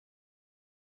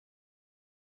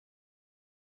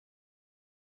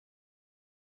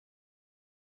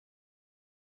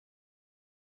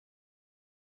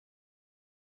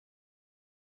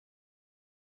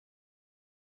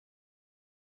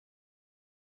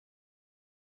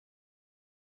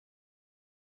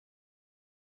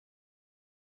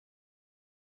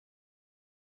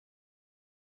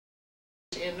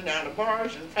in and out of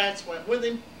bars, and Fats went with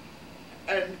him.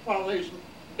 And while his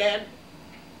dad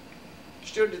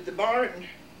stood at the bar and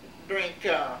drank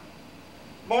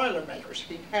Boilermakers,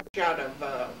 he'd have a shot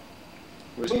of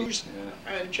booze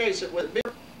and chase it with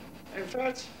beer. And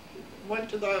Fats went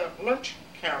to the lunch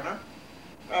counter.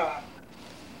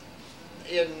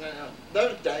 In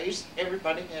those days,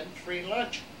 everybody had free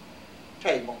lunch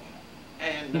table,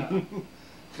 and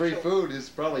free food is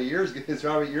probably yours. It's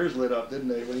probably yours lit up, didn't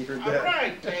they, when you heard that?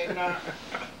 Right, and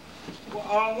well,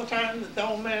 all the time that the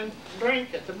old man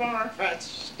drank at the bar, Fats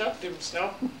stuffed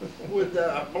himself with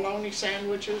bologna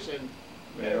sandwiches and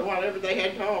whatever they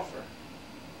had to offer.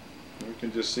 We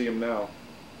can just see him now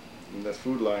in the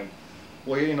food line.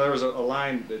 Well, you know, there was a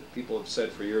line that people have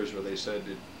said for years where they said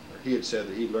that, or he had said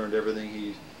that he learned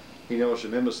everything he knows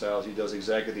from imbeciles. He does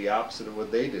exactly the opposite of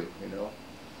what they do, you know.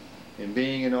 And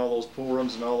being in all those pool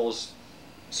rooms and all those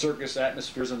circus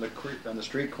atmospheres on the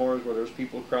street corners where there's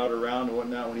people crowded around and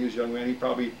whatnot, when he was a young man, he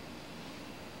probably,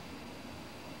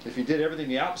 if he did everything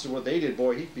the opposite of what they did,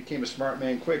 boy, he became a smart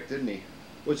man quick, didn't he?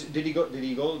 Did he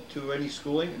go to any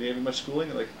schooling? Did he have much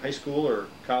schooling, like high school or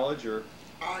college, or?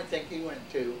 I think he went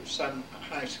to some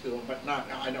high school, but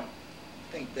I don't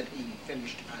think that he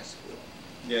finished high school.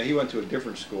 Yeah, he went to a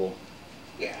different school.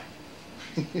 Yeah.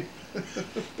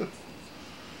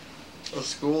 A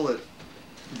school that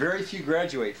very few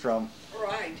graduate from.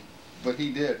 Right. But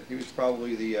he did. He was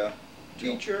probably the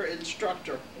teacher,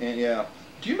 instructor. And yeah.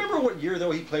 Do you remember what year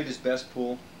though he played his best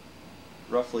pool?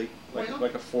 Roughly,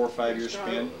 like a 4 or 5 year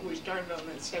span. We started on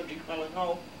that subject while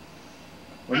ago.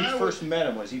 When you first met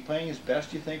him, was he playing his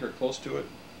best, you think, or close to it?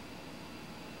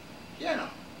 Yeah.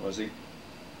 Was he?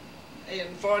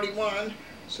 In 41.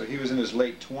 So he was in his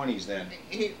late 20s then.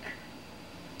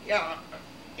 Yeah,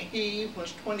 he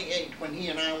was 28 when he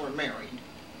and I were married.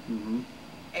 Mm-hmm.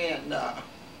 And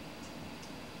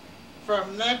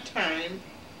from that time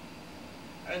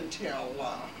until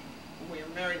we were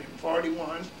married in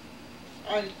 41,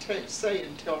 I'd say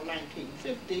until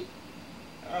 1950,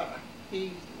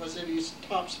 he was at his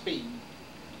top speed.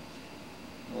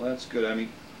 Well, that's good. I mean,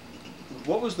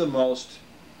 what was the most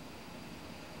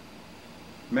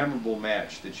memorable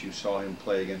match that you saw him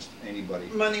play against anybody?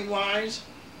 Money-wise?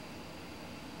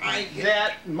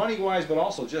 That, money-wise, but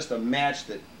also just a match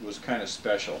that was kind of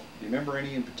special. Do you remember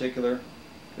any in particular?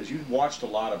 Because you watched a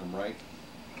lot of them, right?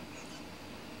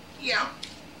 Yeah,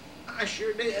 I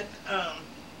sure did. I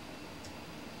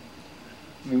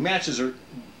mean, matches are,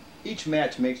 each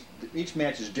match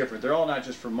is different. They're all not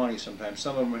just for money sometimes.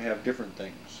 Some of them have different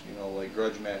things, you know, like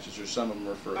grudge matches, or some of them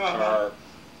are for a car,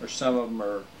 or some of them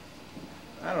are,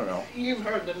 I don't know. You've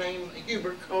heard the name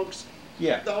Hubert Coates?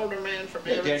 Yeah. The older man from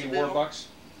Daddy Evansville. Warbucks?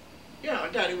 Yeah,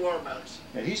 Daddy Warbucks.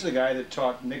 And he's the guy that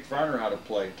taught Nick Varner how to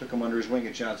play, took him under his wing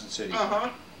at Johnson City.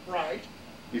 Right.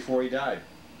 Before he died.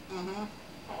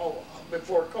 Oh,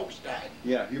 before Coates died.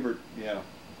 Yeah, Hubert, yeah.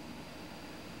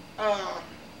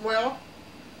 Well,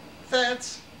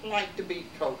 Fats liked to beat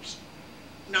Coates.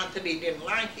 Not that he didn't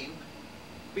like him,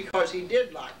 because he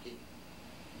did like him.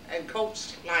 And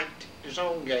Coates liked his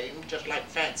own game, just like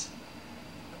Fats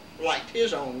liked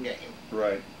his own game.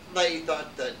 Right. They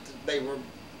thought that they were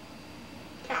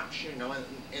tops, you know,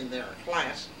 in their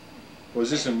class. Was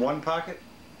this in one pocket?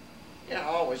 Yeah,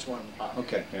 always one pocket.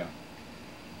 Okay, yeah.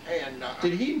 And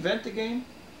did he invent the game?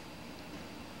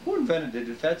 Who invented it?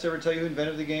 Did Fats ever tell you who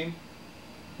invented the game?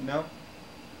 No?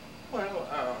 Well,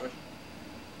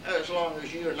 as long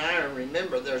as you and I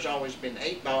remember, there's always been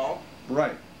 8-ball.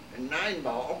 Right. And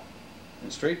 9-ball.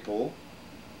 And straight pool.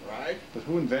 Right. But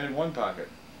who invented one pocket?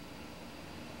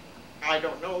 I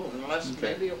don't know, unless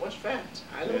maybe it was Fats.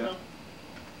 I don't know.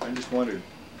 I just wondered.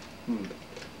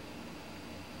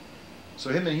 So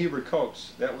him and Hubert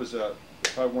Coates, that was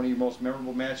probably one of your most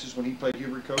memorable matches when he played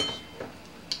Hubert Coates?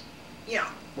 Yeah.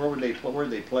 Where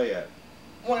did they play at?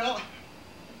 Well,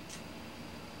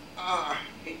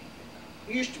 it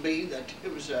used to be that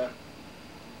it was like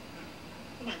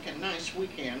a nice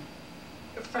weekend.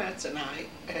 Fats and I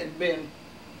had been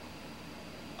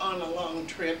on a long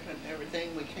trip and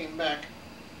everything. We came back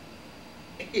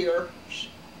here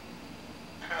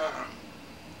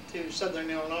to Southern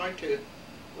Illinois to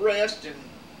rest and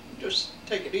just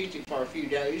take it easy for a few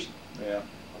days. Yeah.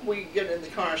 We get in the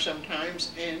car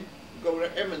sometimes and go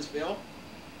to Evansville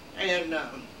and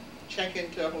check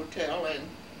into a hotel, and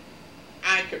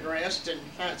I could rest and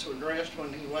Fats would rest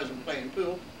when he wasn't playing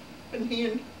pool, and he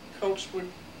and Coates would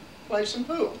play some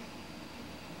pool.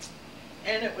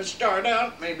 And it would start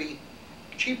out maybe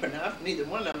cheap enough. Neither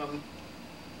one of them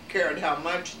cared how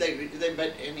much. They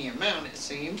bet any amount, it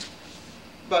seemed.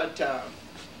 But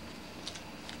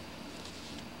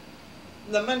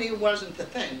the money wasn't the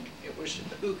thing. It was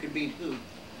who could beat who.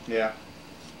 Yeah.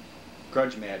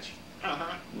 Grudge match.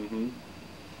 Uh-huh. Mm-hmm.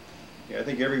 Yeah, I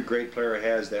think every great player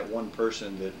has that one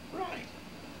person that... Right.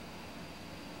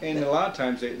 And a lot of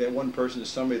times that one person is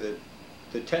somebody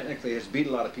that technically has beat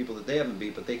a lot of people that they haven't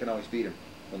beat, but they can always beat them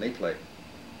when they play.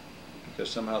 Because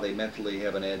somehow they mentally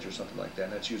have an edge or something like that,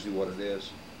 and that's usually what it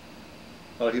is.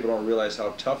 A lot of people don't realize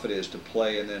how tough it is to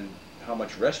play and then how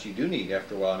much rest you do need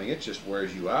after a while. I mean, it just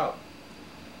wears you out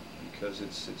because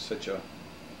it's such a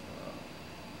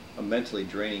mentally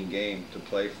draining game to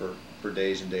play for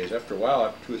days and days. After a while,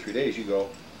 after 2 or 3 days, you go,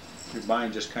 your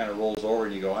mind just kind of rolls over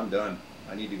and you go, I'm done.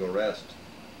 I need to go rest.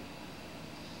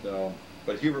 So,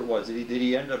 but Hubert was. Did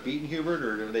he end up beating Hubert,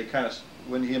 or did they kind of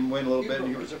win a little bit?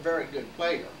 Hubert was a very good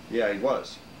player. Yeah, he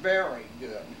was. Very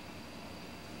good.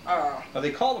 Now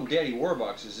they called him Daddy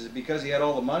Warbucks. Is it because he had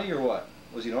all the money, or what?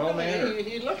 Was he an oil man? Or?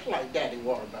 He looked like Daddy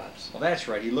Warbucks. Well, that's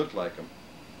right. He looked like him.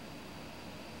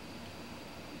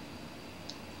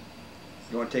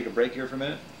 You want to take a break here for a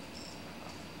minute?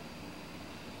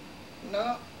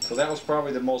 No. So that was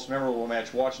probably the most memorable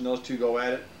match, watching those two go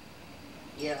at it?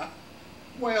 Yeah.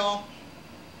 Well,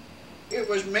 it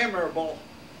was memorable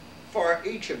for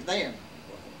each of them.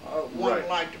 One Right.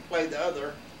 liked to play the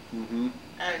other. Mm-hmm.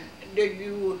 And did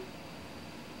you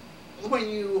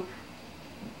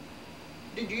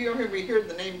ever hear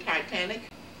the name Titanic?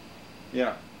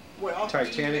 Yeah. Well,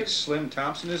 Titanic, Slim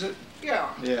Thompson, is it?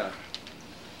 Yeah. Yeah.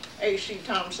 A.C.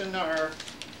 Thompson, or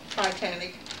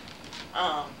Titanic.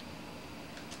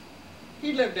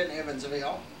 He lived in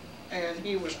Evansville, and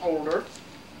he was older,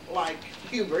 like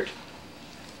Hubert.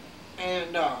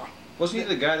 And wasn't he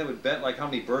the guy that would bet like how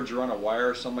many birds are on a wire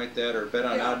or something like that, or bet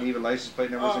on odd and even license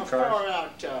plate numbers in cars? Far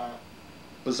out.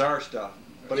 Bizarre stuff.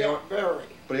 But yeah, very.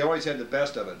 But he always had the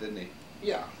best of it, didn't he?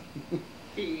 Yeah.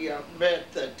 He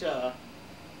bet that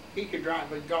he could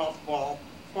drive a golf ball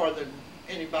farther than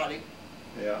anybody.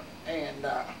 Yeah. And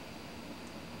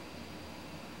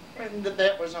the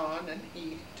bet was on, and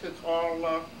he took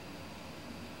all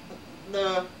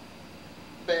the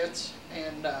bets,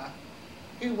 and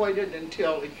he waited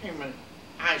until it came an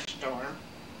ice storm,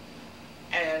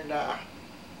 and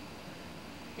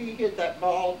he hit that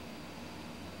ball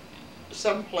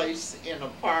someplace in a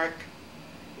park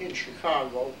in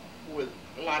Chicago with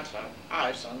lots of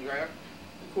ice on the ground.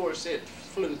 Of course, it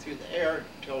flew through the air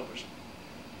until it was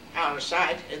out of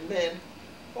sight, and then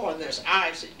on this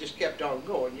ice it just kept on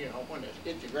going, you know, when it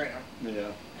hit the ground.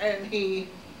 Yeah. And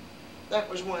that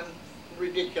was one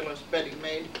ridiculous bet he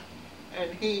made,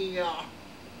 and he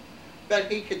bet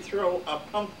he could throw a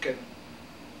pumpkin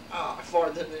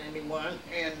farther than anyone,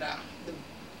 and the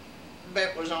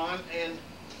bet was on, and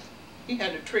he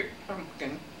had a trick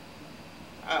pumpkin,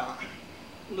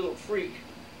 little freak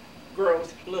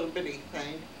growth, little bitty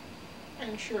thing,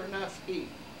 and sure enough he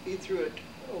threw it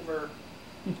over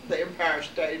the Empire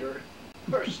State or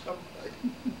something.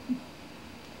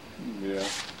 Yeah.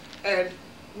 And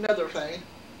another thing,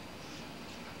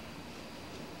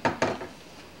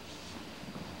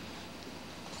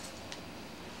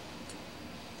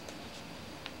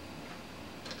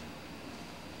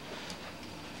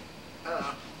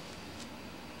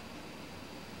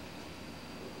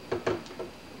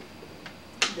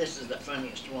 this is the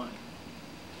funniest one.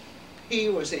 He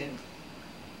was in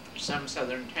some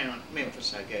southern town,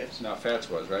 Memphis, I guess. Now Fats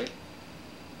was, right?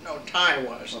 No, Ty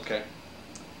was. Okay.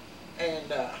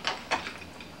 And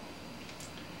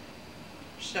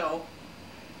so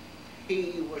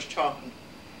he was talking.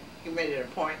 He made it a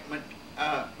point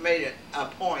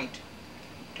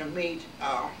to meet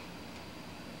a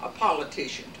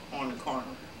politician on the corner.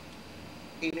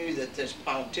 He knew that this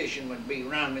politician would be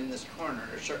around in this corner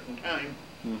at a certain time.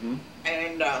 Mm-hmm.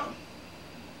 And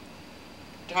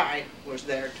Ty was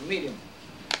there to meet him.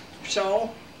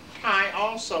 So Ty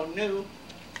also knew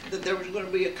that there was going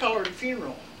to be a colored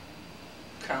funeral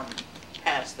come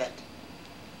past that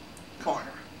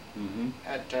corner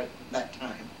at that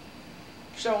time.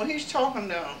 So he's talking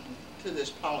to this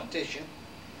politician,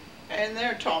 and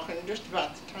they're talking just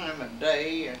about the time of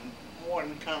day and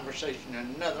one conversation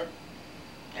and another,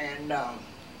 and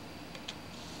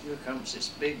here comes this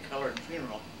big colored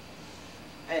funeral.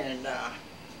 And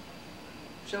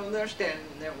so they're standing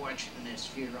there watching this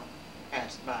funeral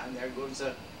pass by, and there goes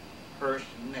the hearse,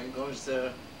 and there goes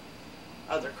the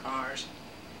other cars.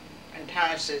 And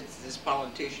Ty says to this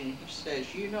politician, he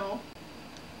says, you know,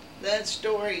 that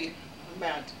story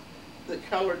about the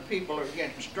colored people are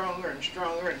getting stronger and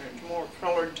stronger, and there's more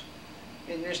colored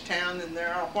in this town than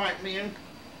there are white men.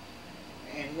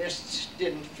 And this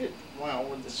didn't fit well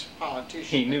with this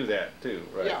politician. He knew that too,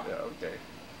 right? Yeah. Okay.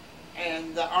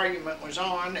 And the argument was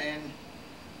on, and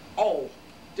oh,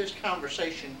 this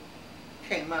conversation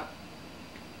came up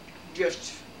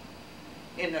just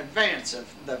in advance of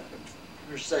the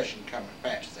procession coming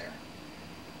past there.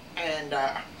 And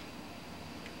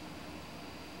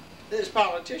this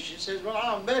politician says, well,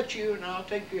 I'll bet you and I'll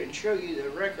take you and show you the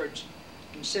records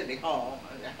in City Hall,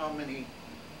 how many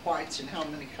whites and how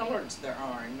many coloreds there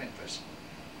are in Memphis.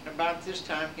 And about this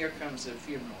time, here comes the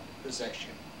funeral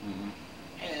procession.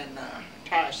 And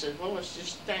Ty said, well, let's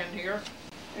just stand here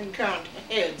and count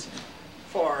heads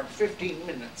for 15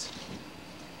 minutes.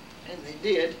 And they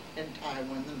did, and Ty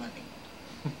won the money.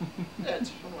 That's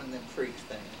one of them freak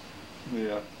things.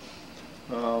 Yeah.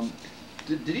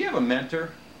 Did he have a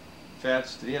mentor,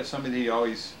 Fats? Did he have somebody that he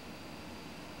always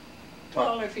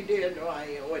talked? Well, if he did, why,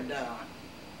 it would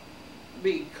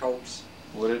be Coates.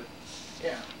 Would it?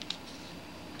 Yeah.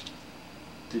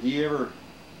 Did he ever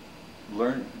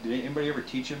learn, did anybody ever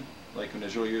teach him, like in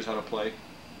his early years, how to play?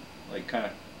 Like kind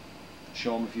of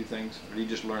show him a few things? Or did he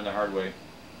just learn the hard way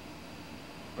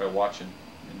by watching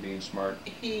and being smart?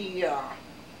 He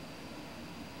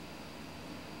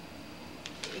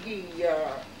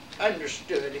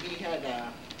understood. He had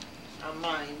a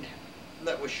mind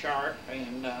that was sharp,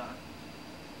 and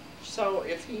so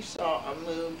if he saw a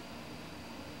move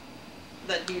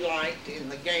that he liked in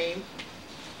the game,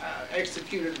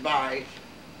 executed by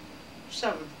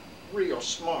some real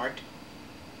smart,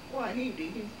 why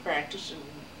he'd practice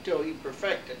until he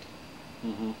perfected.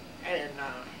 And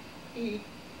he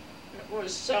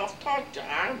was self-taught,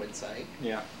 I would say.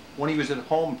 Yeah. When he was at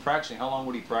home practicing, how long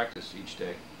would he practice each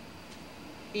day?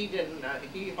 He didn't.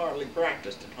 He hardly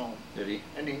practiced at home. Did he?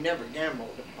 And he never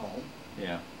gambled at home.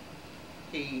 Yeah.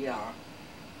 He,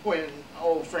 when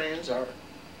old friends or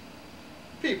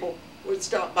people would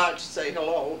stop by to say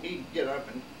hello, he'd get up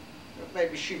and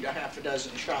maybe shoot a half a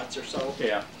dozen shots or so.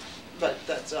 Yeah. But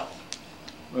that's all.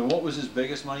 And what was his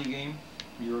biggest money game,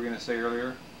 you were going to say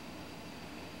earlier?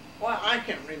 Well, I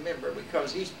can't remember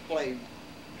because he's played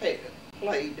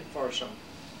for some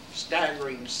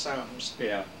staggering sums.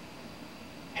 Yeah.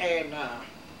 And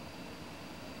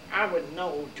I wouldn't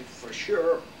know for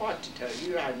sure what to tell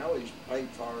you. I know he's played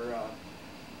for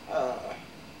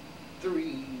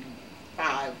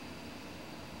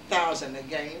 3,000-5,000 a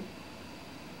game,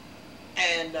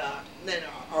 and then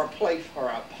or played for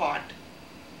a pot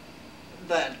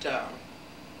that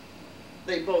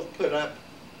they both put up,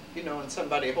 you know, and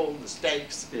somebody hold the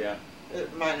stakes. Yeah.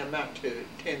 It might amount to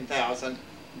 10,000,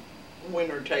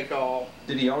 winner take all.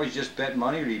 Did he always just bet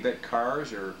money, or did he bet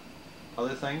cars or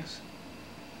other things?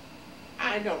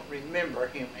 I don't remember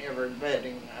him ever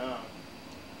betting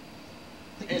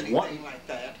anything like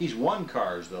that. He's won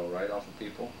cars though, right, off of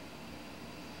people?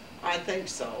 I think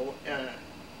so.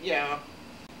 Yeah.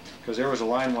 Because there was a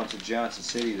line once at Johnson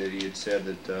City that he had said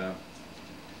that.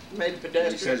 Made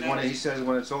pedestrian. He says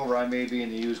when it's over, I may be in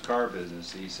the used car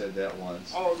business. He said that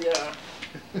once. Oh yeah.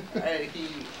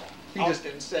 He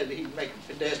often said he'd make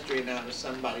a pedestrian out of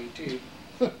somebody too.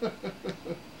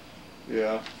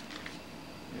 Yeah.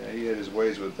 Yeah, he had his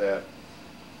ways with that.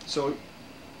 So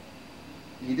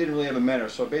he didn't really have a mentor.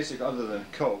 So basically, other than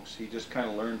Cokes, he just kind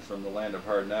of learned from the land of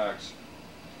hard knocks.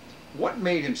 What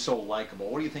made him so likable?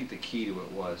 What do you think the key to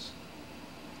it was?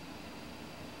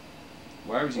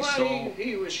 Why was he so...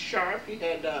 He was sharp. He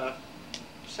had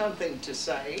something to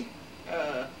say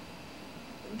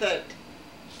that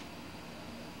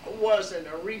wasn't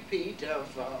a repeat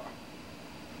of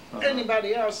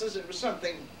anybody else's. It was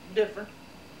something different.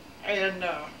 And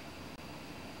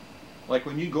like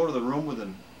when you go to the room with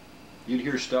him, you'd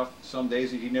hear stuff some days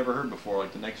that you'd never heard before.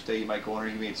 Like the next day you might go in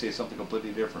and he may say something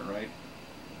completely different, right?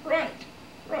 Right.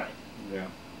 Yeah.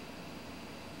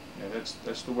 Yeah,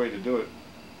 that's the way to do it.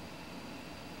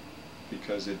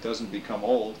 Because it doesn't become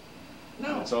old.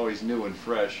 No. It's always new and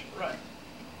fresh. Right.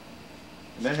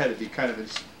 And that had to be kind of...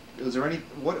 Was there any...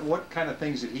 What kind of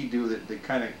things did he do that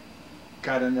kind of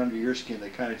got in under your skin,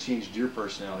 that kind of changed your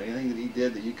personality? Anything that he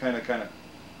did that you kind of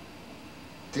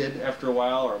did after a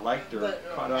while, or liked, or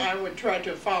caught up? I would try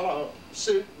to follow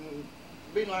suit and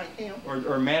be like him.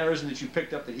 Or mannerism that you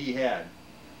picked up that he had?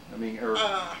 I mean, or...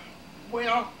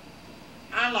 well,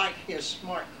 I like his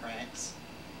smart cracks.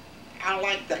 I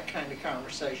like that kind of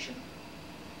conversation.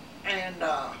 And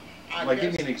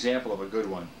give me an example of a good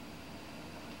one.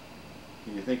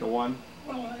 Can you think of one?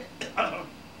 Well, I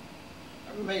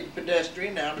made a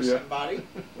pedestrian out of somebody.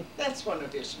 That's one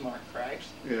of his smart cracks.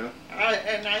 Yeah.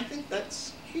 And I think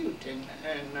that's cute and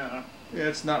yeah,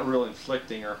 it's not real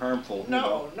inflicting or harmful.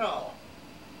 No.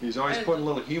 He's always putting a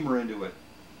little humor into it.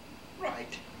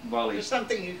 Right. While There's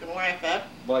something you can laugh at.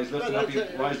 While he's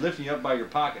lifting you up by your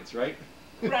pockets, right?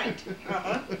 Right.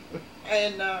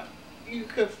 And you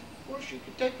could, of course, you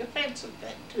could take offense at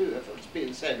that too if it was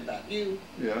being said about you.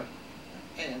 Yeah.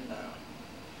 And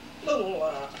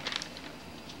little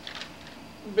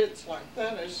bits like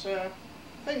that is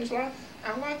things like,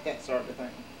 I like that sort of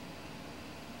thing.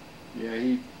 Yeah,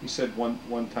 he said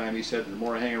one time, he said, the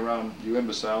more I hang around you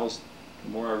imbeciles, the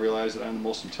more I realize that I'm the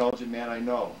most intelligent man I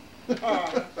know.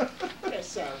 That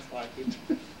sounds like it.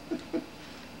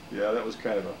 Yeah, that was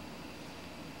kind of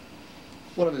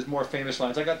one of his more famous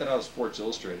lines. I got that out of Sports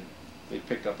Illustrated. They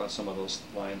picked up on some of those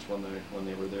lines when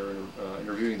they were there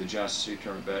interviewing the Johnson City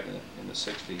tournament back in the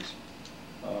 60s.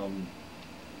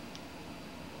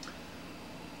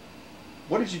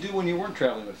 What did you do when you weren't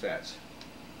traveling with Fats?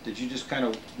 Did you just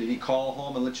did he call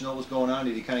home and let you know what was going on?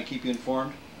 Did he kind of keep you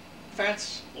informed?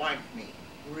 Fats liked me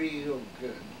real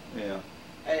good. Yeah.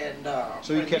 And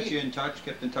so he kept you in touch,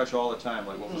 kept in touch all the time,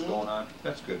 like what was going on?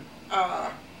 That's good.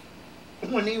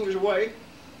 When he was away,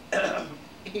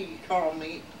 he called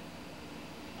me,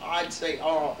 I'd say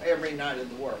every night of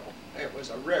the world. It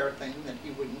was a rare thing that he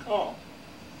wouldn't call.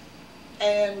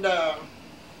 And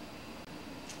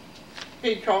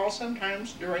he'd call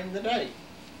sometimes during the day.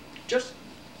 Just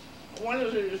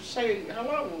wanted to say,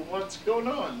 hello, what's going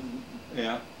on?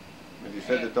 Yeah. Have you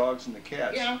fed the dogs and the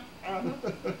cats? Yeah.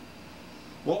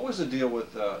 What was the deal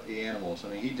with the animals? I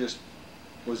mean,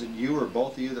 was it you or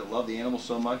both of you that loved the animals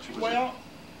so much? Well,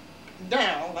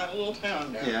 Dow, that little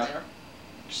town down there,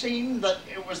 seemed that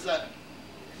it was the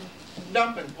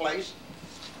dumping place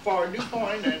for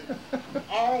DuPont and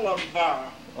all of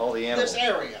the animals. this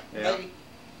area. Yeah.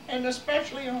 And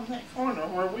especially on that corner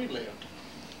where we lived.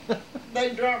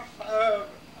 They drop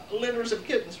litters of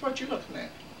kittens. What you looking at?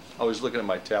 I was looking at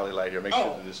my tally light here, make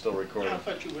sure that it's still recording. I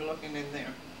thought you were looking in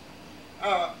there.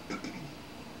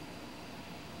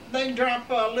 They drop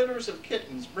litters of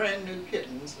kittens, brand new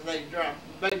kittens. They drop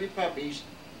baby puppies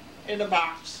in a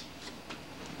box.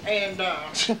 And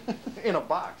in a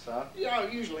box, huh? Yeah,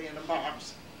 usually in a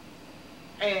box.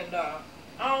 And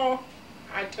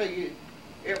I tell you,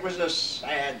 it was a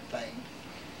sad thing.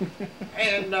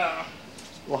 And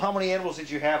well, how many animals did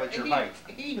you have at your height?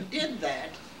 He did that.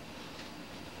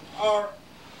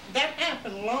 That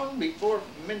happened long before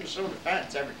Minnesota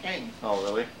Fats ever came. Oh,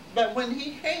 really? But when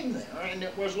he came there, and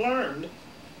it was learned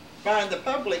by the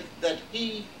public that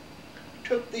he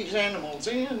took these animals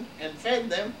in and fed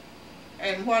them,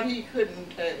 and what he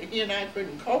and I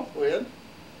couldn't cope with,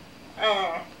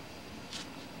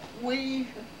 we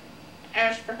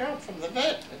asked for help from the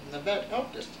vet, and the vet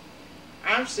helped us.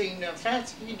 I've seen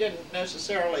Fats, he didn't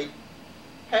necessarily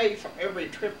pay for every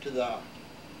trip to the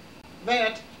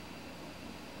vet,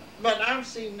 but I've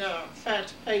seen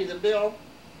Fats pay the bill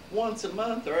once a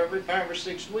month or every 5 or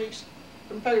 6 weeks,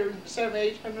 compared to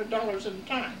 $700–800 at a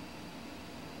time.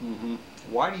 Mm-hmm.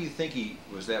 Why do you think he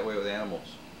was that way with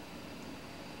animals?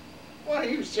 Well,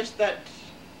 he was just that.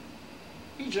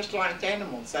 He just liked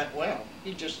animals that well.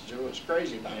 He just was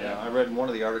crazy about it. Yeah, I read in one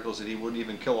of the articles that he wouldn't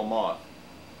even kill a moth.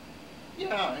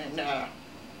 Yeah, and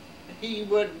he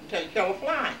wouldn't kill a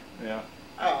fly. Yeah.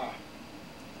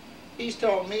 He's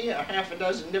told me a half a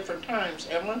dozen different times,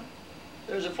 Evelyn,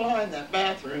 there's a fly in that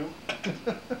bathroom.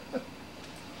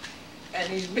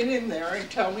 And he's been in there. He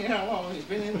told me how long he's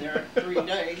been in there, 3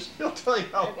 days. He'll tell you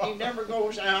how long. And he never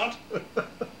goes out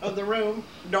of the room.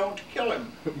 Don't kill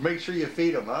him. Make sure you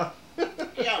feed him, huh?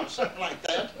 Yeah, something like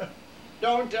that.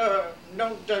 Don't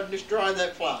destroy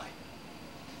that fly.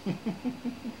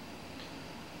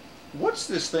 What's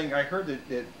this thing? I heard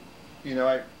that you know,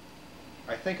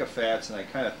 I think of Fats and I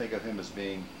kind of think of him as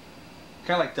being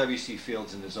kind of like W.C.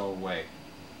 Fields in his own way.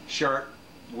 Sharp,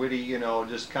 witty, you know,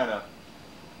 just kind of.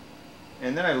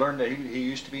 And then I learned that he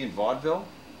used to be in vaudeville.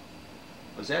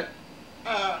 Was that?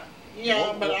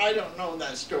 Yeah, but I don't know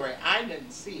that story. I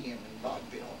didn't see him in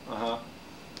vaudeville. Uh-huh.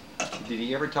 Did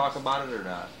he ever talk about it or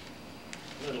not?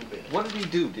 A little bit. What did he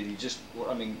do? Did he just,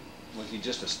 I mean, was he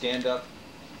just a stand-up?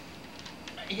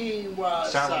 He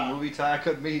was... silent movie type? I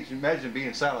couldn't imagine being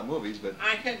in silent movies, but...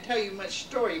 I can't tell you much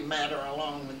story matter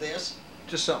along with this.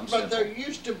 Just something but simple. There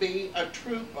used to be a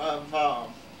troupe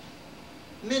of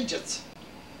midgets.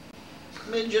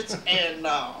 Midgets and...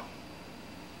 a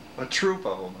troupe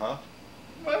of them, huh?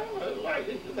 Well,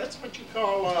 that's what you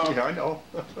call yeah, I know.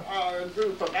 a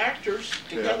group of actors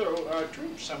together, a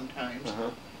troupe sometimes. Uh-huh.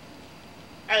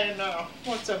 And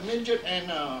what's a midget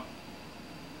and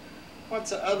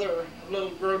what's the other little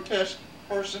grotesque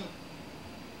person?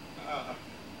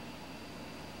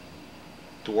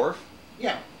 Dwarf?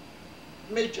 Yeah,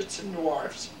 midgets and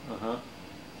dwarfs.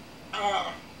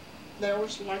 Uh-huh. There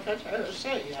was, like I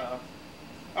say,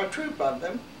 a troupe of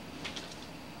them.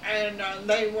 And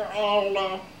they were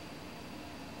all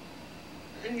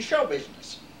in show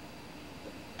business.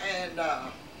 And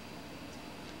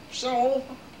so,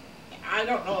 I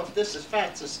don't know if this is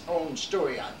Fats's own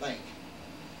story, I think.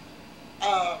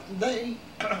 They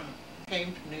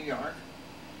came to New York,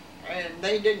 and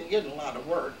they didn't get a lot of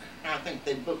work. I think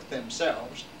they booked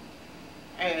themselves.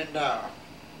 And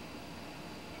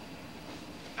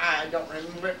I don't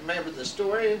remember the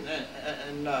story,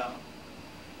 and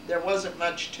there wasn't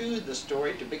much to the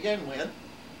story to begin with.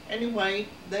 Anyway,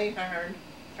 they hired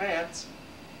Fats.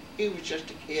 He was just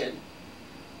a kid,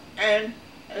 and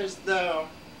as the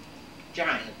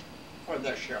giant for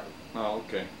their show. Oh,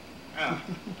 okay.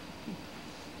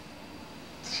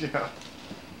 Yeah.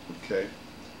 Okay.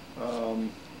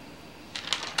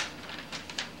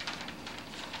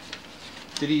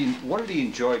 What did he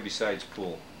enjoy besides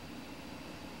pool?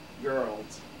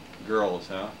 Girls. Girls,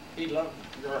 huh? He loved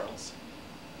girls.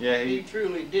 Yeah, He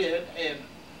truly did, and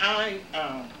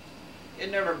it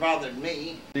never bothered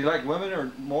me. Did he like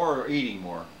women or eating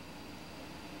more?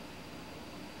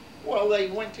 Well, they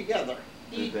went together.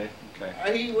 Did they?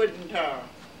 Okay. He wouldn't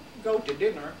go to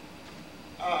dinner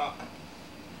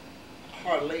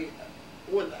hardly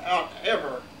without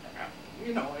ever,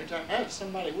 to have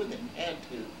somebody with him, had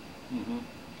to. Mm-hmm.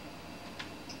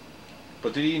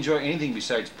 But did he enjoy anything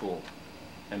besides pool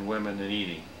and women and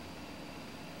eating?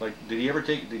 Like, did you ever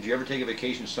take a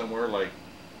vacation somewhere, like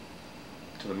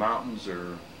to the mountains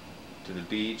or to the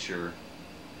beach or?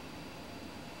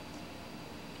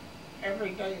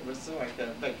 Every day was like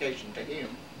a vacation to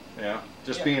him. Yeah,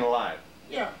 just Yeah. being alive.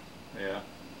 Yeah. Yeah.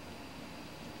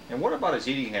 And what about his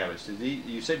eating habits?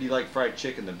 You said you liked fried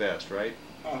chicken the best, right?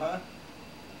 Uh-huh.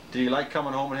 Did he like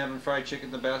coming home and having fried chicken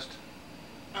the best?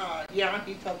 Yeah,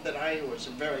 he thought that I was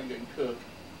a very good cook,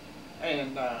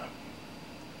 and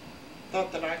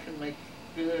thought that I could make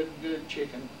good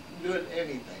chicken, good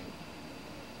anything.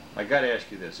 I got to ask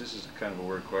you this. This is kind of a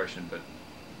weird question, but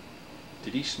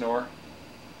did he snore?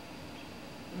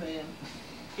 Man,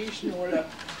 he snored up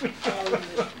out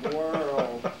of this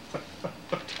world.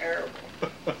 Terrible.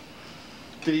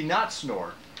 Did he not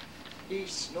snore? He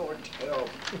snored terrible.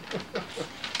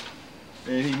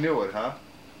 And he knew it, huh?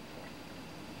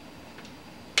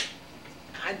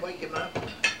 I'd wake him up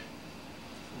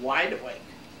wide awake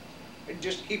and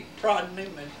just keep prodding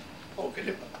him and poking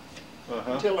him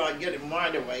until I'd get him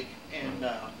wide awake,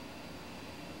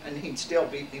 and he'd still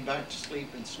beat me back to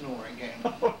sleep and snore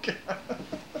again. Okay.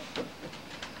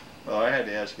 Well, I had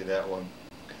to ask you that one.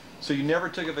 So you never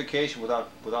took a vacation without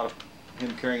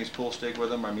him carrying his pool stick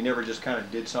with him? I mean, you never just kind of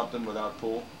did something without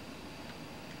pool?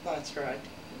 That's right.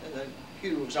 And the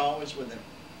cue was always with him.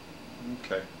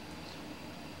 Okay.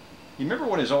 You remember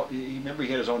he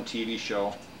had his own TV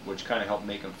show, which kind of helped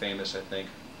make him famous, I think.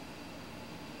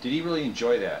 Did he really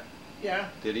enjoy that? Yeah.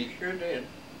 Did he? Sure did.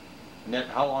 And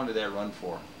how long did that run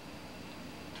for?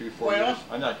 3 or 4 years?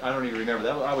 I don't even remember.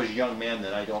 I was a young man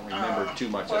then. I don't remember too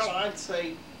much. Well, I'd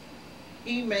say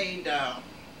he made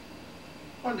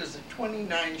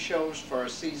 29 shows for a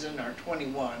season, or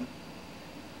 21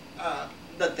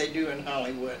 that they do in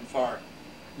Hollywood for.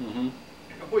 Mm-hmm.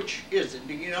 Which is it?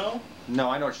 Do you know? No,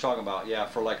 I know what you're talking about. Yeah,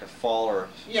 for like a fall or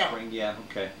spring. Yeah.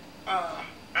 Okay.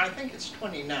 I think it's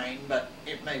 29, but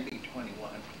it may be 21.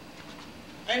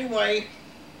 Anyway.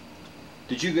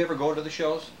 Did you ever go to the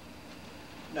shows?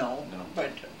 No. But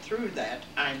through that,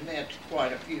 I met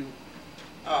quite a few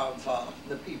of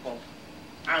the people.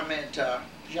 I met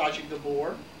Zsa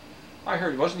Gabor. I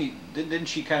heard, didn't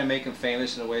she kind of make him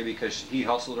famous in a way because he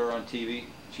hustled her on TV?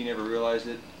 She never realized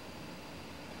it?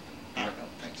 I don't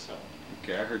think so.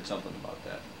 Okay, I heard something about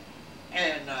that.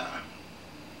 And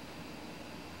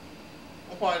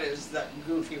what is that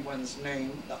goofy one's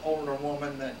name? The older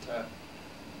woman that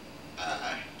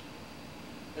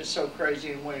is so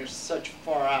crazy and wears such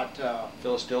far out.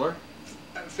 Phyllis Diller?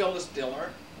 Phyllis Diller.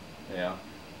 Yeah.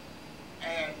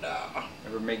 And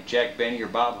ever make Jack Benny or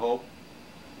Bob Hope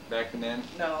back then?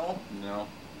 No. No.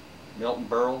 Milton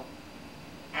Berle?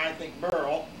 I think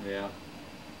Berle. Yeah.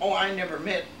 Oh, I never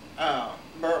met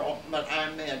Berle, but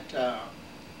I met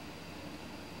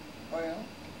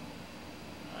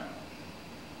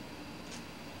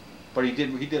but he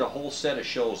did a whole set of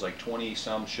shows, like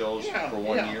 20-some shows for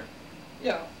 1 year?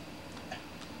 Yeah.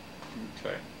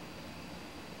 Okay.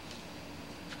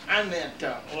 I met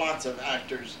lots of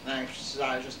actors and actresses.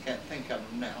 I just can't think of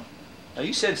them now. Now,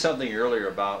 you said something earlier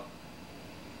about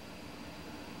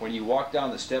when you walked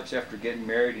down the steps after getting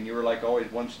married and you were like always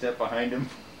one step behind him.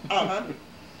 Uh-huh.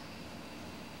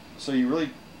 So you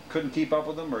really couldn't keep up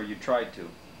with him, or you tried to?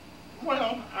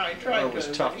 Well, I tried to. It was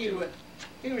tough.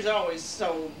 He was always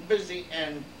so busy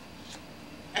and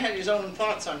had his own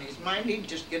thoughts on his mind. He'd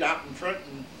just get out in front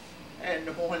And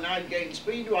when I'd gain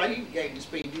speed, well, he'd gain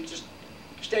speed. He just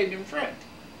stayed in front.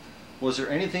 Was there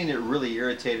anything that really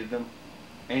irritated him?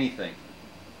 Anything?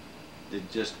 He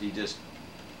just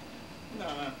No,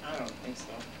 I don't think so.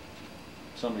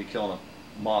 somebody killing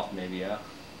a moth, maybe, yeah.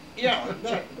 Yeah,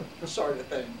 that sort of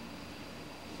thing.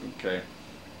 Okay.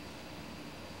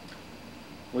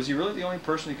 Was he really the only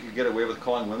person who could get away with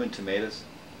calling women tomatoes?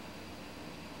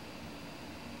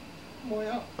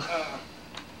 Well,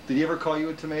 Did he ever call you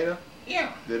a tomato?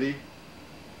 yeah, Did he?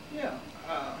 yeah.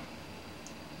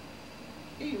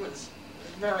 He was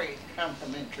very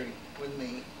complimentary with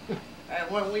me. And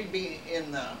when we'd be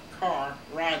in the car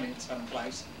riding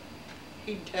someplace,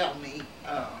 he'd tell me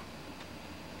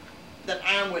that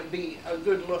I would be a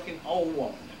good-looking old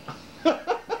woman.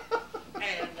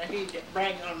 And he'd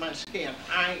brag on my skin.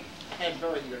 I had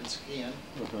very good skin.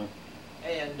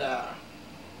 And,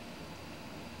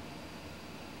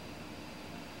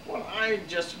 well, I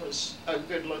just was a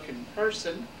good-looking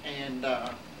person, and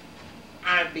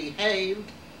I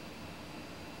behaved.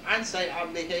 I'd say I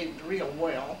behaved real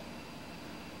well,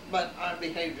 but I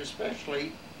behaved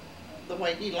especially the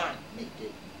way he liked me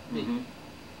to.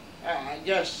 I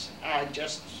guess I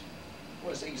just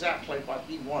was exactly what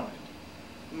he wanted.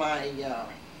 My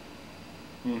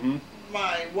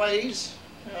my ways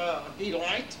he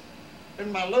liked,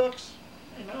 and my looks,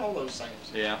 and all those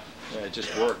things. Yeah, it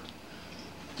just worked.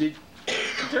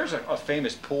 There's a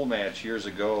famous pool match years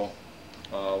ago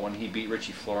when he beat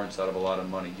Richie Florence out of a lot of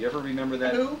money. Do you ever remember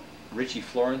that? Who? Richie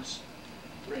Florence.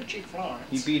 Richie Florence.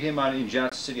 He beat him in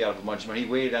Johnson City out of a bunch of money. He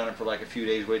waited on him for like a few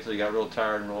days, waited till he got real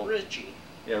tired and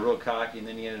real cocky, and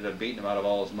then he ended up beating him out of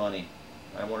all his money.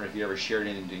 I wonder if he ever shared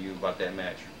anything to you about that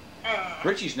match.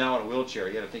 Richie's now in a wheelchair.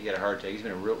 I think he had a heart attack. He's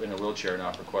been in a wheelchair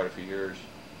now for quite a few years.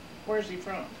 Where's he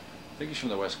from? I think he's from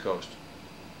the West Coast.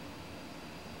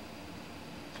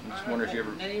 I just wonder if you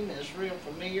ever... The name is real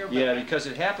familiar. But yeah, because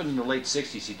it happened in the late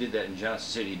 60s. He did that in Johnson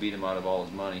City. He beat him out of all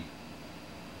his money.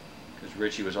 Because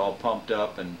Richie was all pumped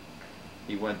up, and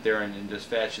he went there, and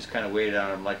Dispatch just kind of waited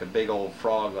on him like a big old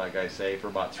frog, like I say, for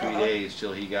about 3 days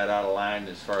till he got out of line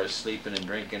as far as sleeping and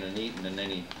drinking and eating, and then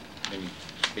he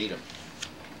beat him.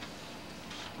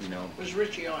 You know. Was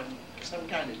Richie on some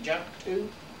kind of junk too?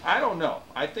 I don't know.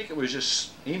 I think it was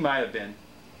just, he might have been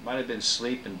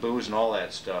sleep and booze and all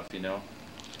that stuff, you know.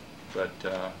 But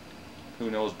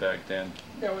who knows back then.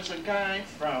 There was a guy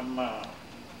from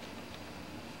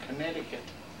Connecticut,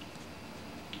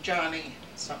 Johnny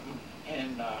something,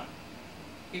 and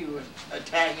he was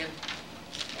Italian,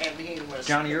 and he was...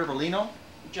 Johnny Erbolino?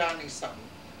 Johnny something.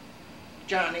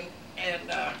 Johnny, and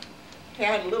he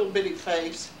had a little bitty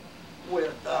face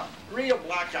with real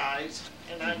black eyes,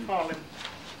 and I call him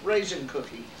Raisin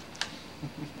Cookie.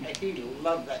 And he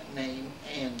loved that name,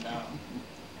 and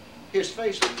his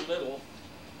face was little,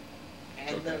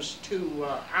 and those two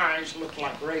eyes looked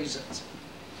like raisins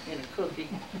in a cookie.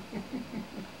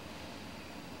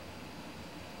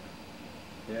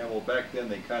 Yeah, well, back then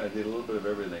they kind of did a little bit of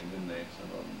everything, didn't they? Some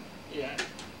of them. Yeah.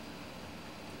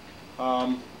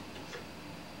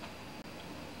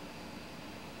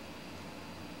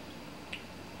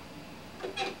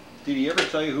 Did he ever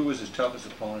tell you who was his toughest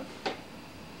opponent?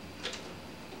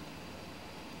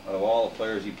 Out of all the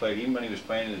players he played, even when he was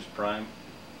playing in his prime?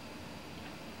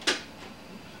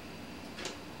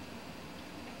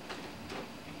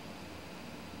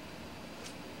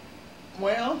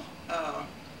 Well,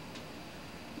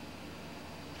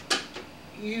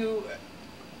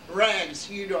 Rags,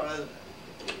 you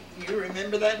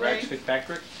remember that name? Rags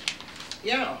Fitzpatrick?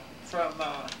 Yeah, from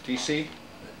DC?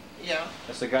 yeah.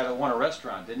 That's the guy that won a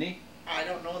restaurant, didn't he? I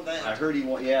don't know that. I heard he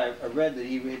won. Yeah, I read that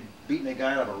he had beaten a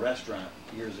guy out of a restaurant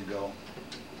years ago.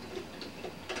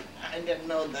 I didn't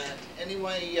know that.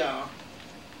 Anyway,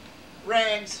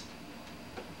 Rags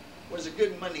was a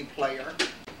good money player,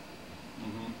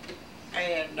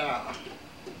 and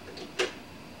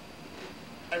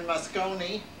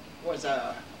Moscone was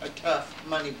a tough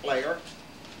money player.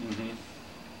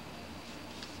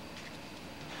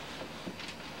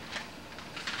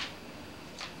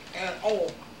 And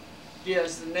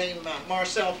yes, the name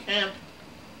Marcel Camp.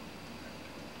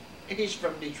 He's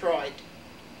from Detroit,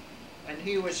 and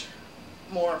he was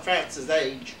more Fats's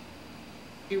age.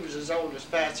 He was as old as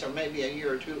Fats, or maybe a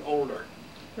year or two older.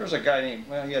 There was a guy named,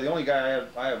 well, yeah, the only guy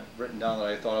I have written down that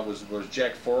I thought of was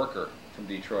Jack Forker from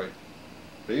Detroit.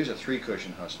 But he was a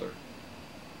three-cushion hustler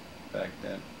back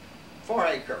then.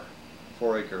 4-acre.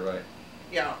 4-acre, right.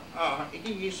 Yeah,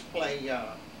 he used to play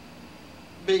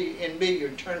in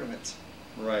billiard tournaments.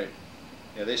 Right.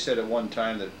 Yeah, they said at one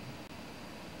time that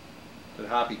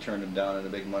Hoppy turned him down in a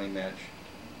big money match.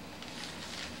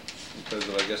 because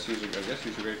of, I guess he's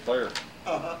a great player.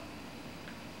 Uh-huh.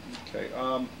 Okay.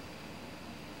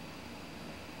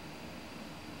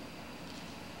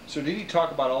 So did he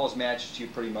talk about all his matches to you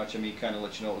pretty much? I mean, he kind of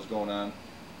let you know what was going on?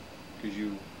 Because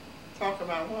you... Talk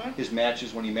about what? His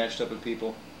matches when he matched up with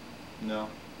people? No?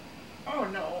 Oh,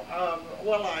 no.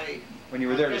 Well, when you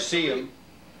were there to see him?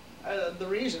 The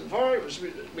reason for it was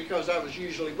because I was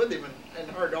usually with him and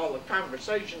heard all the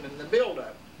conversation and the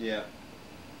build-up. Yeah.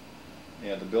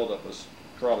 Yeah, the build-up was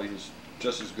probably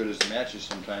just as good as the matches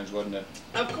sometimes, wasn't it?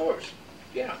 Of course.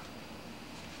 Yeah.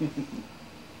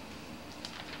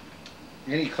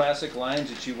 Any classic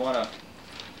lines that you want to,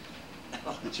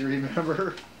 that you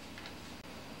remember?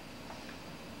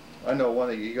 I know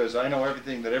one. He goes, "I know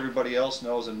everything that everybody else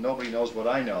knows, and nobody knows what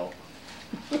I know."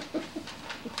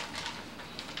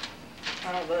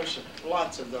 There's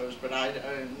lots of those, but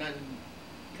none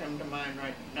come to mind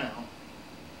right now.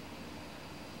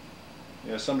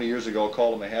 Yeah, somebody years ago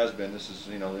called him a has-been. This is,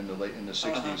 in the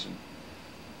 '60s, and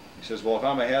he says, "Well, if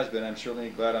I'm a has-been, I'm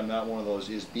certainly glad I'm not one of those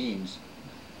is-beens."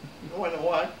 One of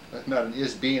what? Not an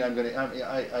is-bean.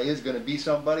 I is gonna be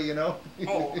somebody, you know.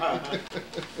 Oh.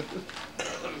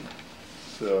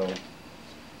 So.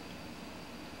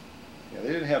 Yeah,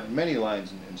 they didn't have many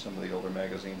lines in some of the older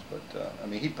magazines, but I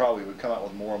mean, he probably would come out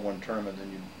with more in one tournament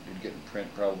than you'd get in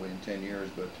print probably in 10 years.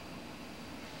 But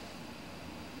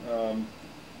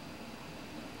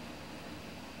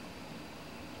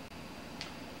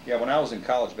yeah, when I was in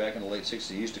college back in the late '60s,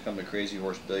 he used to come to Crazy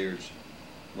Horse Billiards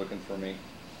looking for me,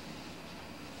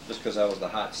 just because I was the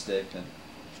hot stick, and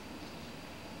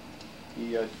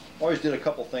he always did a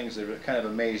couple things that kind of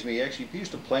amazed me. He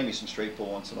used to play me some straight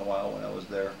pull once in a while when I was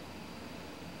there,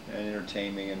 and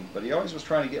entertain me, but he always was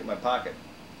trying to get in my pocket.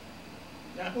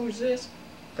 Now who's this?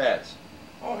 Fats.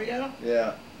 Oh, yeah?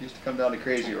 Yeah, he used to come down to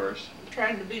Crazy Horse.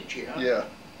 Trying to beat you, huh? Yeah.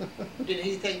 Did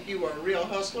he think you were a real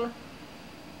hustler?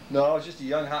 No, I was just a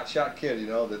young hotshot kid,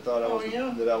 that thought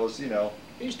that I was,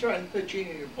 He's trying to put you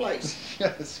in your place.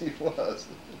 Yes, he was.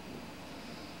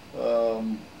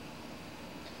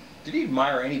 Did he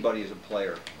admire anybody as a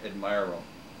player? Admire him?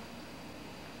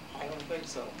 I don't think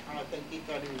so. I think he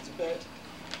thought he was the best.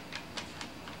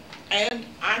 And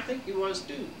I think he was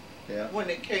too. Yeah. When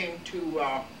it came to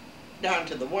down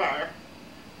to the wire,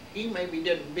 he maybe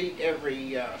didn't beat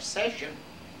every session,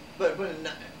 but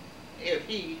if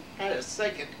he had a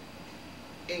second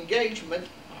engagement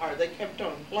or they kept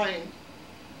on playing,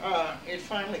 it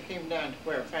finally came down to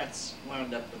where Fats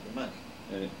wound up with the money.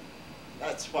 Yeah.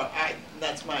 That's my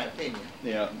opinion.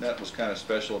 Yeah, that was kind of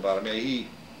special about him. Yeah,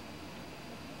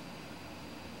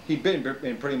 he'd been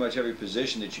in pretty much every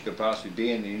position that you could possibly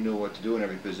be in, and he knew what to do in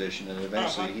every position, and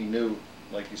eventually he knew,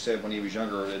 like you said, when he was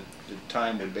younger, that the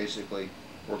time would basically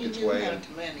work its way. He knew how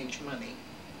to manage money.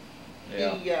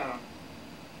 Yeah. He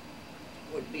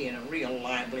would be in a real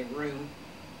lively room,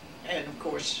 and of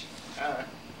course,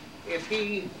 if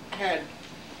he had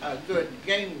a good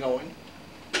game going,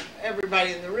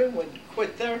 everybody in the room would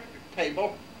quit their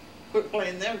table, quit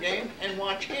playing their game, and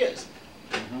watch his.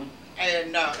 Mm-hmm.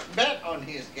 And bet on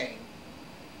his game.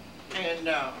 And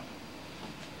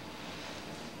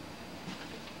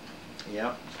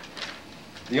yeah.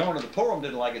 The owner of the pool room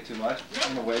didn't like it too much,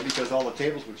 in a way, because all the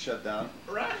tables would shut down.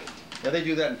 Right. Yeah, they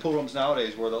do that in pool rooms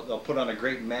nowadays, where they'll put on a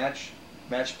great match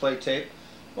play tape.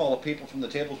 All the people from the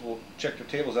tables will check their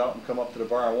tables out and come up to the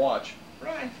bar and watch.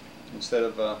 Right. Instead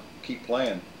of keep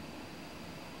playing.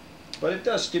 But it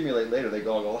does stimulate later. They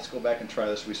go, let's go back and try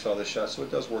this. We saw this shot, so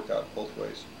it does work out both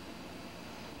ways.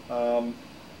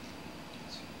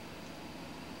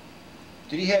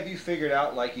 Did he have you figured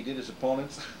out like he did his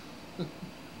opponents?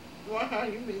 Well, how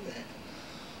do you mean that?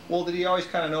 Well, did he always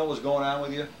kind of know what was going on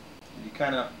with you?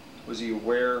 Was he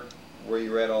aware where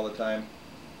you were at all the time?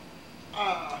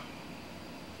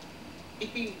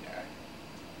 He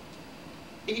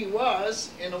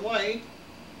was, in a way.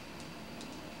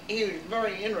 He was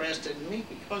very interested in me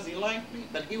because he liked me,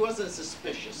 but he wasn't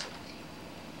suspicious of me.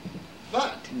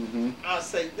 But I'll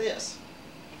say this: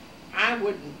 I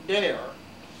wouldn't dare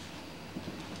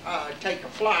take a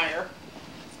flyer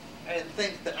and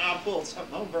think that I'll pull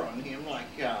something over on him, like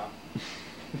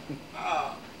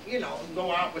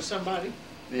go out with somebody.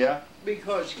 Yeah.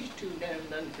 Because he's too damn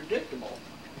unpredictable.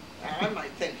 I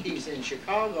might think he's in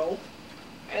Chicago,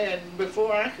 and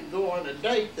before I could go on a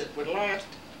date that would last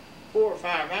 4 or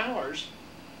 5 hours,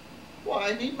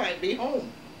 why, he might be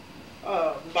home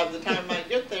by the time I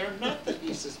get there. Not that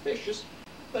he's suspicious,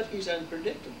 but he's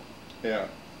unpredictable. Yeah.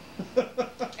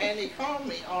 And he called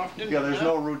me often Yeah, there's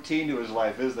no enough. routine to his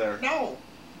life, is there? No.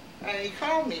 And he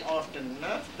called me often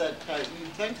enough that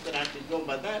you'd think that I could go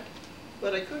by that,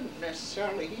 but I couldn't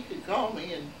necessarily. He could call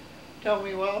me and tell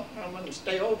me, well, I'm going to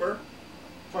stay over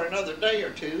for another day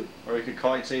or two. Or he could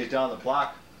call you and say he's down the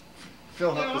block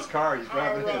filling up his car. He's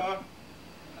driving in.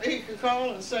 He could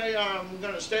call and say, I'm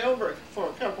going to stay over for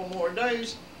a couple more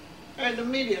days, and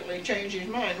immediately change his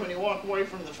mind when he walked away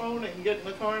from the phone and get in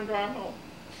the car and drive home.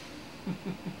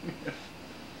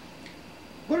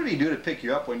 What did he do to pick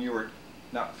you up when you were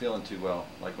not feeling too well?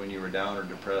 Like when you were down or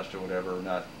depressed or whatever, or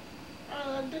not?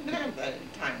 I didn't have that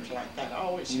at times like that. I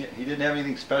always. He didn't have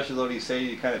anything special, though, did he say,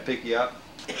 to kind of pick you up?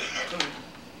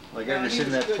 Like no, after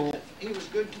sitting in that pool? He was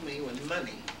good to me with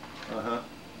money. Uh-huh.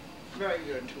 Very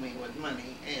good to me with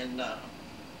money, and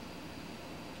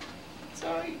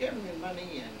so he gave me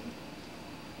money,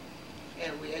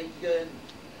 and we ate good.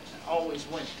 Always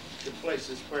went to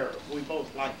places where we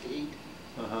both liked to eat,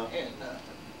 and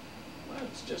well,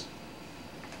 it's just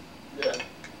good.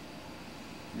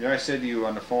 Yeah, I said to you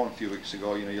on the phone a few weeks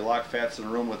ago, you know, you lock Fats in a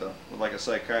room with like a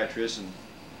psychiatrist, and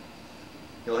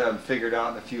he'll have him figured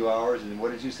out in a few hours. And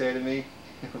what did you say to me?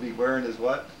 He'll be wearing his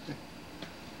what?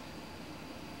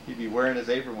 He'd be wearing his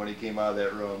apron when he came out of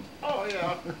that room. Oh,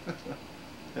 yeah.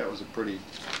 That was I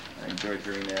enjoyed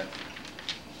hearing that.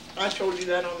 I told you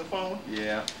that on the phone?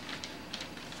 Yeah.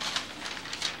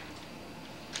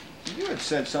 You had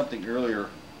said something earlier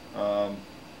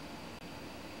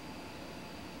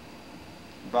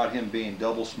about him being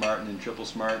double smart and then triple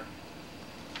smart.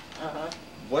 Uh-huh.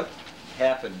 What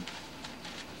happened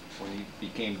when he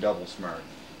became double smart?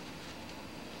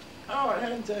 Oh, it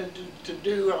had to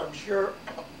do, I'm sure,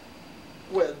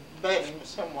 with betting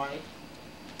some way.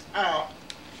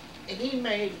 He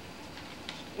made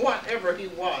whatever he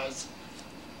was,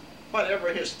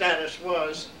 whatever his status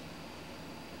was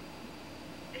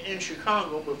in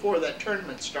Chicago before that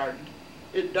tournament started,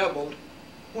 it doubled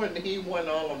when he won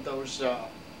all of those,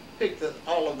 picked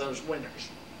all of those winners.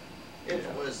 If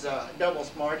it was double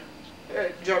smart,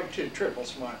 it jumped to triple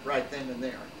smart right then and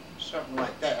there, something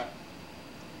like that.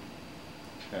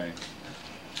 Okay.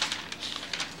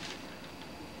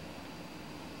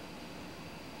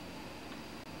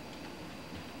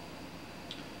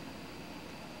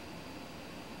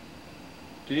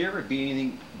 Did you ever beat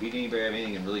anybody of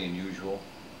anything really unusual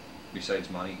besides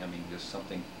money? I mean, just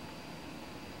something.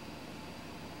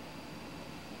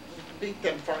 Beat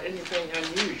them for anything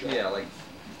unusual? Yeah, like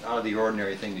out of the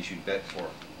ordinary thing that you'd bet for,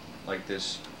 like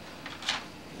this.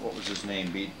 What was his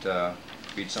name? Beat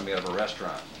somebody out of a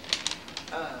restaurant.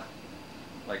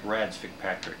 Like Rad's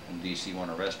Fitzpatrick in D.C. won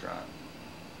a restaurant.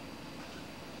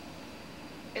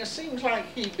 It seems like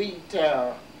he beat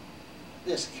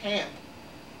this Camp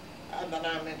that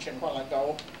I mentioned a while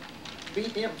ago.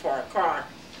 Beat him for a car.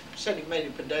 Said he made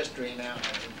a pedestrian out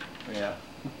of him. Yeah.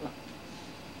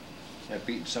 Yeah,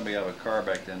 beating somebody out of a car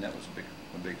back then, that was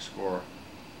a big score.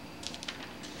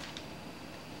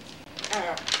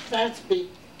 Fats beat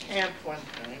Camp one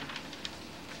time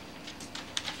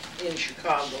in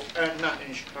Chicago, not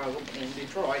in Chicago, but in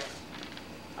Detroit.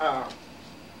 I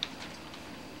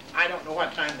don't know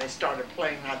what time they started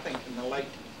playing, I think in the late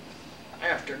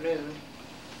afternoon.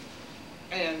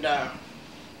 And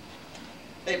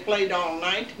they played all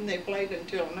night, and they played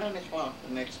until 9 o'clock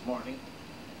the next morning.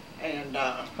 And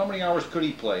how many hours could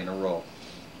he play in a row?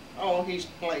 Oh, he's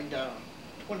played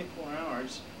 24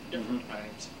 hours, different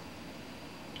times.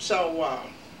 So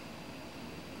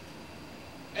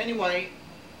anyway,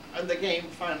 the game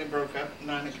finally broke up at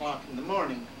 9 o'clock in the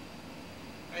morning,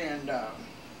 and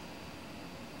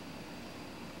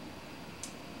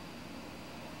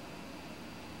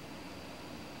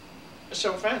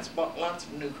so Fats bought lots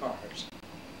of new cars.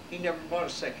 He never bought a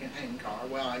second-hand car.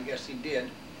 Well, I guess he did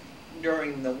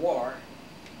during the war,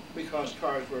 because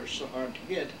cars were so hard to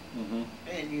get.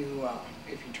 And you,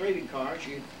 if you traded cars,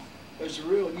 there's a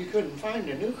rule you couldn't find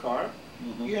a new car.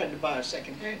 You had to buy a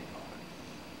second-hand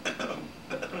car.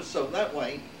 So that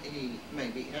way, he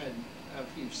maybe had a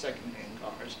few second-hand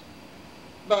cars.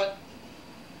 But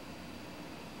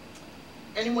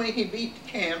anyway, he beat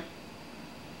Camp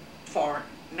for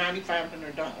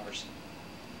 $9,500.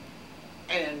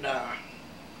 And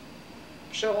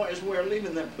so as we're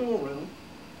leaving the pool room,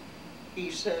 he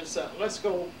says, let's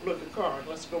go look at cars,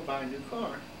 let's go buy a new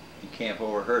car. You can't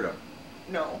overheard him.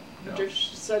 No, he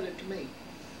just said it to me.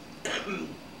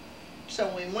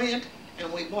 So we went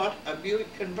and we bought a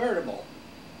Buick convertible.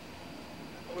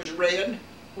 It was red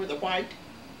with a white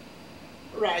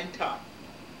ride top.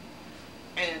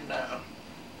 And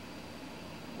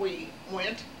we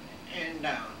went and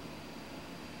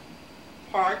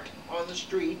parked on the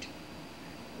street.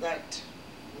 That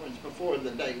was before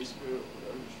the days of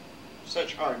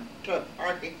such hard, tough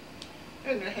parking.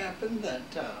 And it happened that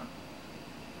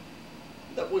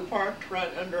that we parked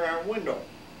right under our window.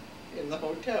 in the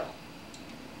hotel.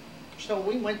 So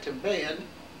we went to bed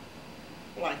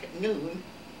like at noon.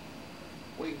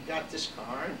 We got this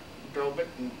car and drove it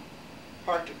and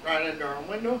parked it right under our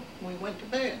window. We went to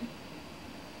bed.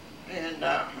 And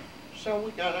so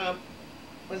we got up.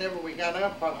 Whenever we got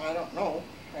up, I don't know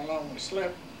how long we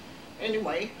slept.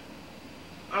 Anyway,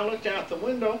 I looked out the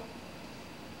window,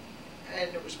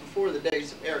 and it was before the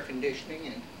days of air conditioning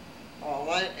and all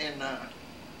that, and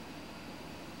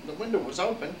the window was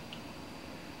open.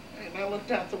 And I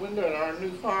looked out the window at our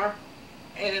new car,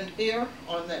 and here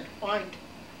on that white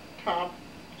top,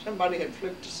 somebody had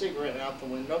flipped a cigarette out the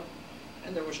window,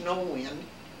 and there was no wind.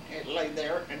 It lay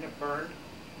there and it burned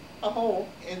a hole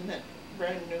in that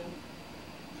brand new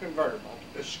convertible.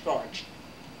 It was scorched.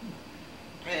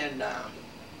 And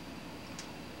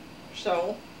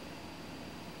so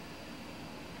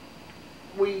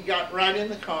we got right in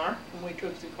the car and we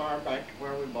took the car back to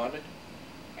where we bought it.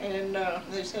 And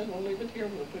they said, "We'll leave it here,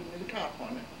 we'll put a new top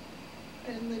on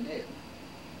it." And they did.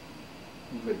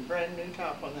 Put a brand new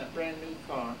top on that brand new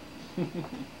car.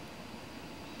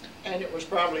 And it was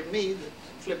probably me that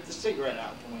flipped the cigarette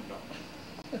out the window.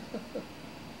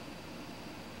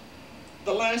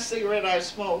 The last cigarette I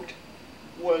smoked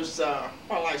was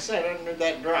while I sat under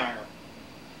that dryer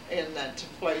in that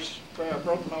place where I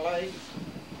broke my leg.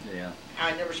 Yeah.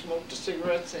 I never smoked a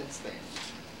cigarette since then.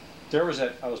 There was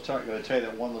that, I was going to tell you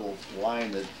that one little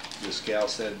line that this gal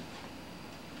said,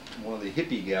 one of the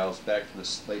hippie gals back from the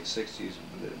late 60s,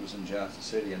 that was in Johnson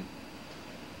City, and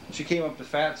she came up to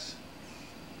Fats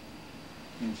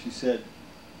and she said,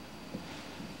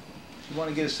 "You want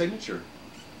to get a signature?"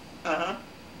 Uh-huh.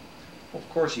 Well, of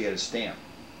course he had a stamp,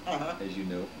 as you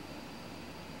knew.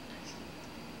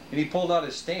 And he pulled out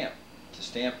his stamp. The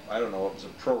stamp, I don't know, it was a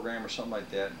program or something like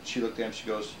that. She looked at him, she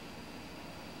goes,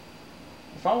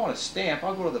 "If I want a stamp,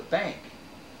 I'll go to the bank."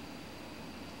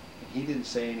 And he didn't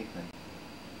say anything.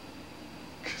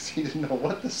 Because he didn't know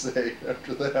what to say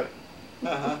after that.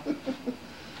 Uh-huh.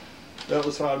 That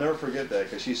was how I'll never forget that,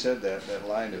 because she said that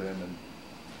line to him,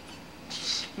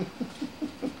 and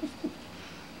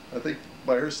I think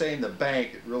by her saying the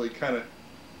bank, it really kind of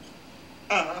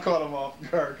caught him off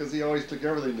guard, because he always took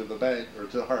everything to the bank, or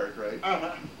to heart, right?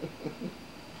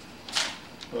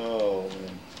 Oh,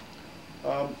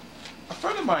 man. A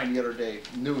friend of mine the other day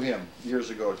knew him years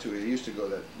ago, too. He used to go,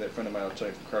 that friend of mine, I'll tell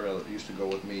you from Carmel, that used to go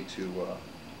with me to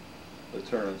the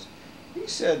tournaments. He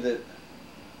said that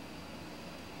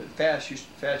Fats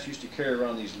used to carry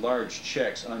around these large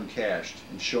checks uncashed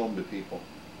and show them to people.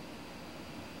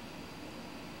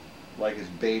 Like as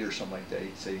bait or something like that.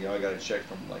 He'd say, "I got a check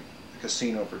from like the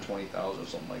casino for $20,000 or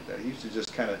something like that." He used to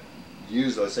just kind of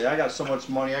use those. Say, "I got so much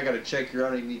money, I got a check here, I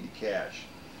don't even need the cash."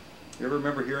 You ever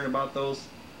remember hearing about those?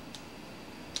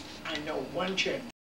 I know one check